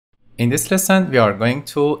In this lesson, we are going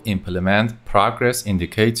to implement progress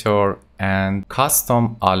indicator and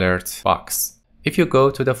custom alert box. If you go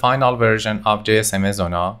to the final version of JS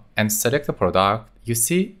Amazona and select the product, you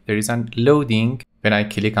see there is a loading. When I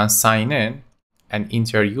click on sign in and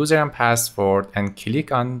enter user and password and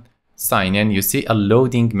click on sign in, you see a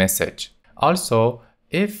loading message. Also,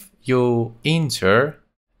 if you enter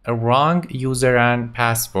a wrong user and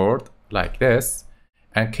password like this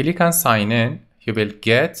and click on sign in, you will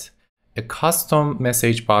get a custom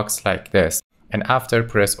message box like this. And after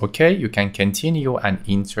press OK, you can continue and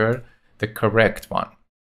enter the correct one.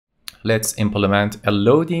 Let's implement a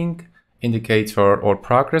loading indicator or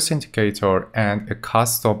progress indicator and a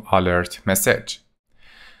custom alert message.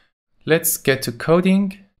 Let's get to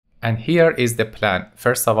coding. And here is the plan.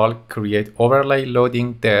 First of all, create overlay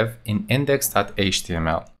loading dev in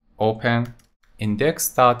index.html. Open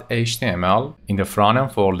index.html in the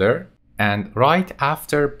frontend folder, and right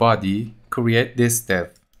after body, create this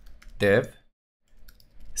dev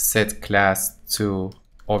set class to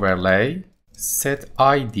overlay, set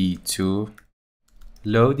ID to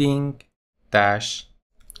loading dash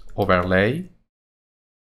overlay,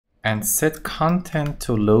 and set content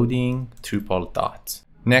to loading triple dot.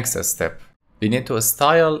 Next step, we need to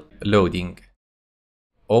style loading.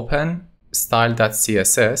 Open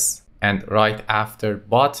style.css and right after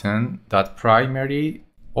button.primary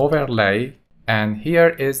overlay, and here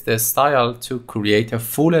is the style to create a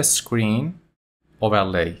full screen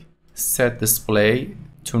overlay. Set display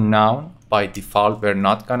to none. By default, we're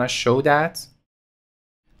not gonna show that.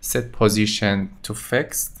 Set position to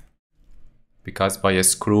fixed, because by a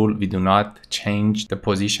scroll we do not change the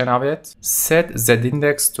position of it. Set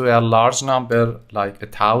z-index to a large number like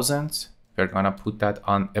 1000. We're gonna put that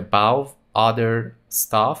on above other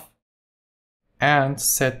stuff. And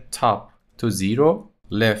set top to 0,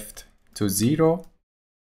 left to 0,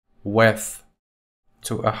 width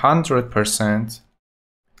to 100%,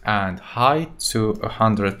 and height to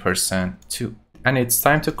 100% too. And it's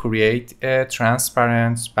time to create a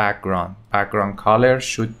transparent background. Background color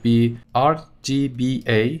should be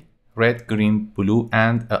RGBA, red, green, blue,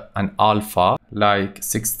 and an alpha, like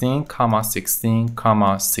 16, 16,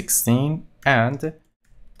 16, and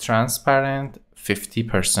transparent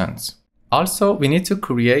 50%. Also, we need to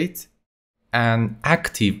create an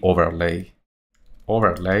active overlay,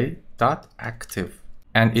 overlay.active.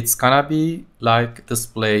 And it's gonna be like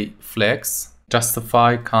display flex,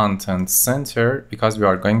 justify content center, because we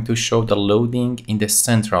are going to show the loading in the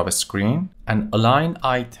center of a screen, and align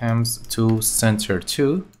items to center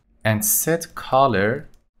too, and set color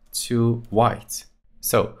to white.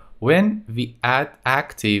 So when we add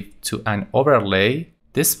active to an overlay,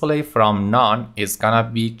 display from none is gonna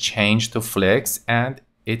be changed to flex and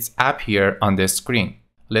it's appear on the screen.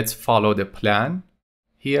 Let's follow the plan.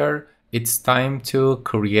 Here it's time to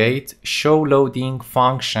create show loading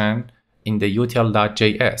function in the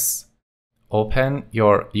util.js. Open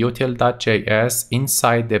your util.js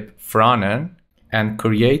inside the frontend and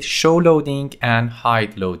create show loading and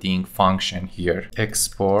hide loading function here.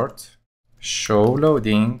 Export show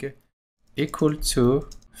loading equal to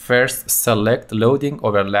first select loading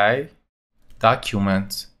overlay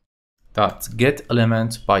document dot get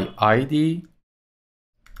element by ID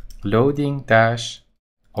loading dash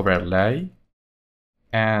overlay,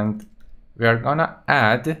 and we are gonna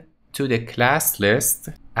add to the class list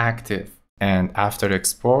active, and after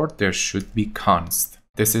export there should be const.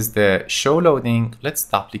 This is the show loading. Let's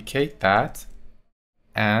duplicate that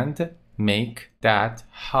and make that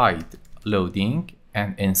hide loading,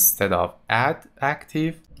 and instead of add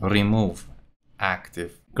active, remove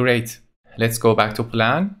active. Great. Let's go back to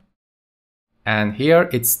plan. And here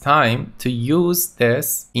it's time to use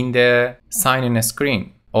this in the sign-in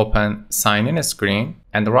screen. Open sign-in screen,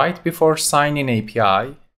 and right before sign-in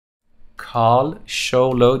API, call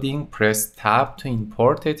show loading, press tab to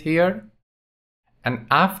import it here. And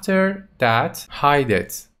after that, hide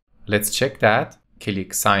it. Let's check that.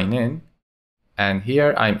 Click sign in. And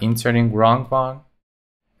here I'm entering wrong one.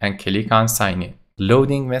 And click on sign in.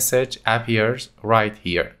 Loading message appears right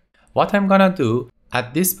here. What I'm gonna do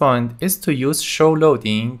at this point is to use show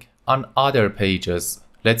loading on other pages.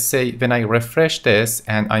 Let's say when I refresh this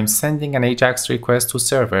and I'm sending an AJAX request to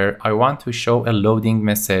server, I want to show a loading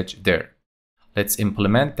message there. Let's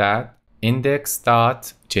implement that.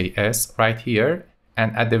 Index.js right here.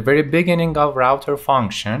 And at the very beginning of router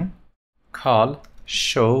function, call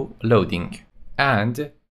show loading.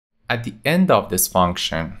 And at the end of this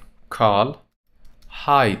function, call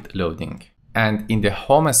hide loading. And in the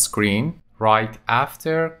home screen, right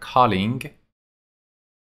after calling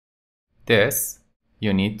this,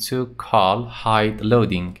 you need to call hide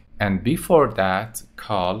loading. and before that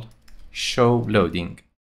call show loading.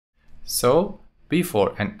 So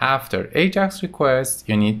before and after AJAX request,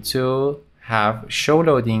 you need to have show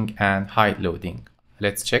loading and hide loading.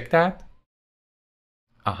 Let's check that.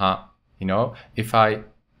 If I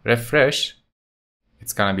refresh,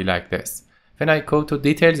 it's gonna be like this. When I go to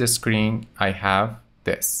details screen, I have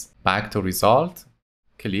this. Back to result,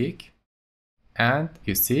 click, and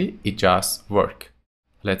you see it just works.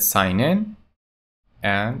 Let's sign in,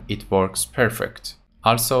 and it works perfect.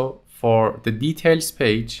 Also, for the details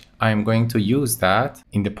page, I'm going to use that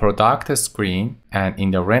in the product screen, and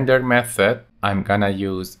in the render method, I'm gonna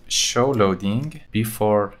use show loading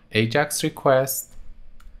before AJAX request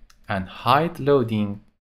and hide loading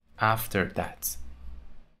after that.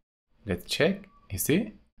 Let's check. You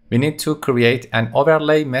see? We need to create an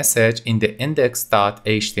overlay message in the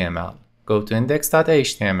index.html. Go to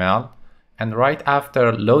index.html, and right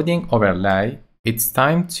after loading overlay, it's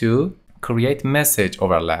time to create message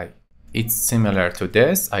overlay. It's similar to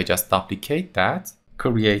this. I just duplicate that,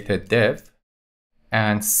 create a div,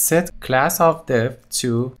 and set class of div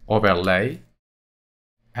to overlay,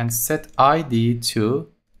 and set ID to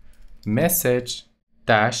message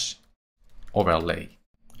dash overlay,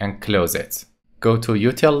 and close it. Go to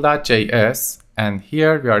util.js, and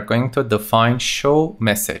here we are going to define show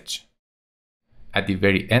message. At the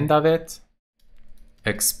very end of it,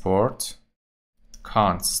 export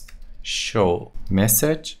const show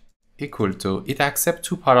message equal to, it accepts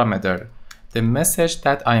two parameters, the message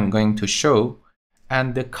that I'm going to show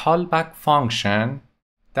and the callback function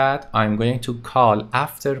that I'm going to call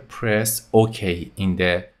after press OK in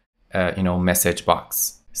the message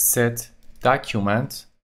box. Set document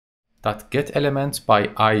dot get element by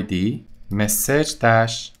ID message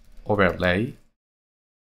dash overlay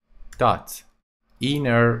dot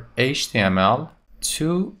inner HTML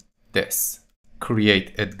to this.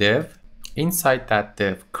 Create a div. Inside that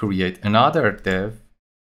div, create another div,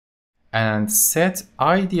 and set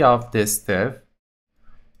ID of this div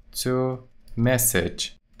to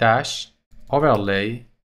message dash overlay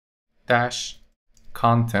dash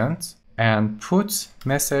content, and put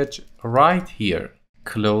message right here.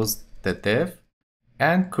 Close the div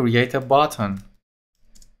and create a button.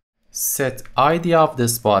 Set ID of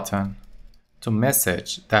this button to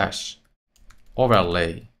message dash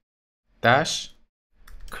overlay dash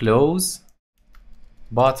close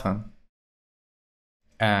button,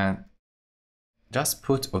 and just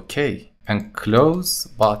put OK and close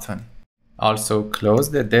button. Also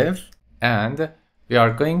close the div, and we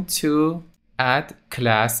are going to add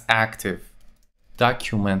class active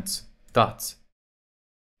document dot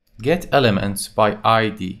get element by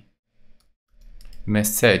ID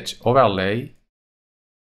message overlay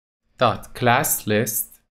dot class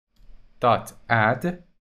list dot add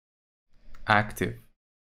active.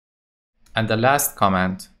 And the last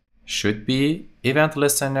comment should be event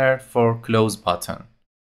listener for close button.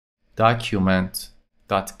 Document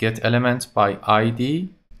dot get element by ID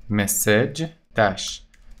message dash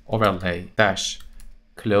overlay dash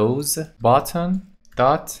close button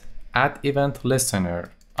dot add event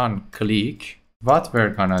listener on click. What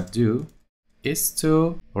we're gonna do is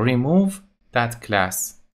to remove that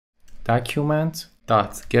class. Document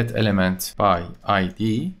dot get element by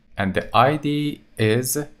ID, and the ID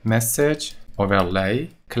is message overlay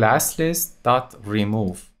class list dot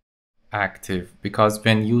remove active, because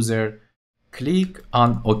when user click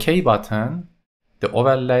on OK button, the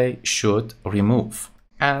overlay should remove.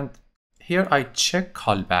 And here I check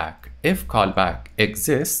callback. If callback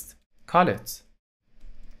exists, call it.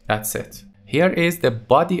 That's it. Here is the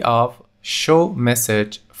body of show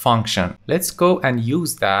message function. Let's go and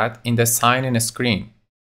use that in the sign-in screen.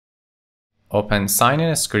 Open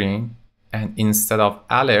sign-in screen, and instead of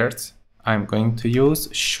alert, I'm going to use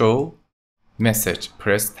show message.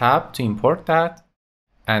 Press tab to import that,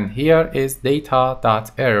 and here is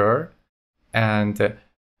data.error, and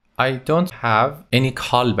I don't have any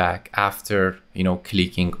callback after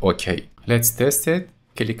clicking OK. Let's test it.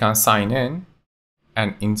 Click on sign in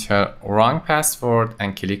and enter wrong password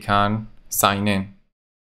and click on sign in.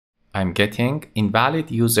 I'm getting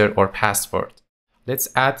invalid user or password. Let's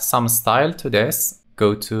add some style to this.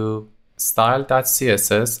 Go to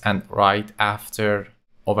style.css, and right after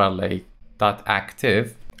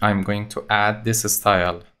overlay.active, I'm going to add this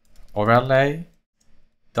style. Overlay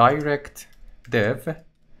direct div,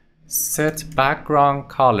 set background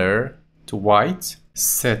color to white,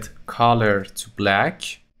 set color to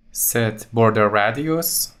black, set border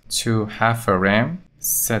radius to 0.5 rem,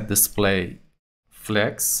 set display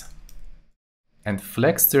flex, and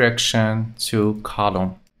flex direction to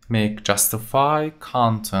column. Make justify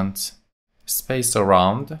content space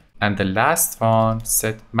around And the last one,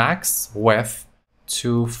 set max width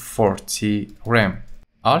to 40 rem.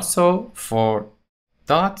 Also for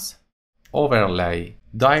dot overlay,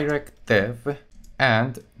 direct div,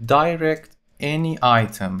 and direct any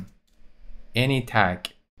item, any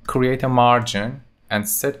tag, create a margin and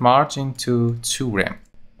set margin to 2 rem.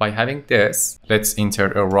 By having this, let's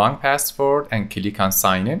enter a wrong password and click on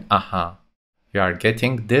sign in. Aha, we are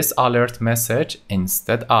getting this alert message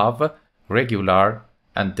instead of regular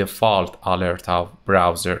and default alert of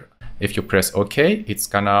browser. If you press OK, it's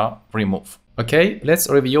gonna remove. Okay, let's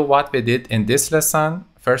review what we did in this lesson.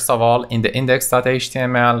 First of all, in the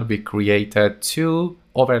index.html, we created two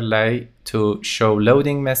overlay to show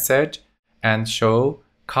loading message and show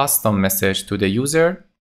custom message to the user.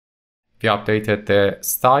 We updated the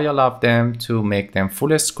style of them to make them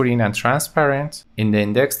full screen and transparent. In the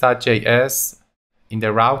index.js, in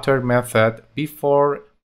the router method, before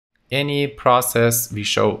any process, we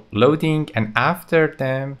show loading and after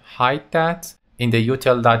them hide that. In the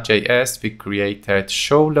util.js, we created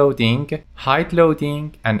show loading, hide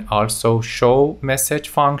loading, and also show message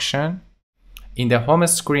function. In the home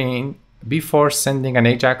screen, before sending an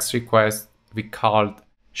AJAX request, we called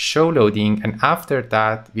show loading, and after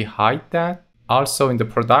that, we hide that. Also in the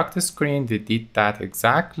product screen, we did that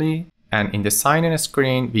exactly. And in the sign-in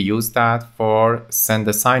screen, we use that for send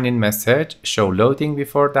the sign-in message, show loading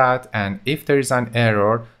before that, and if there is an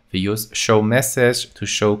error, we use show message to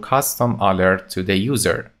show custom alert to the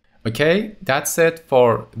user. Okay, that's it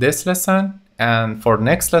for this lesson. And for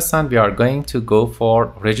next lesson, we are going to go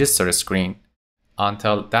for register screen.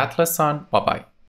 Until that lesson, bye-bye.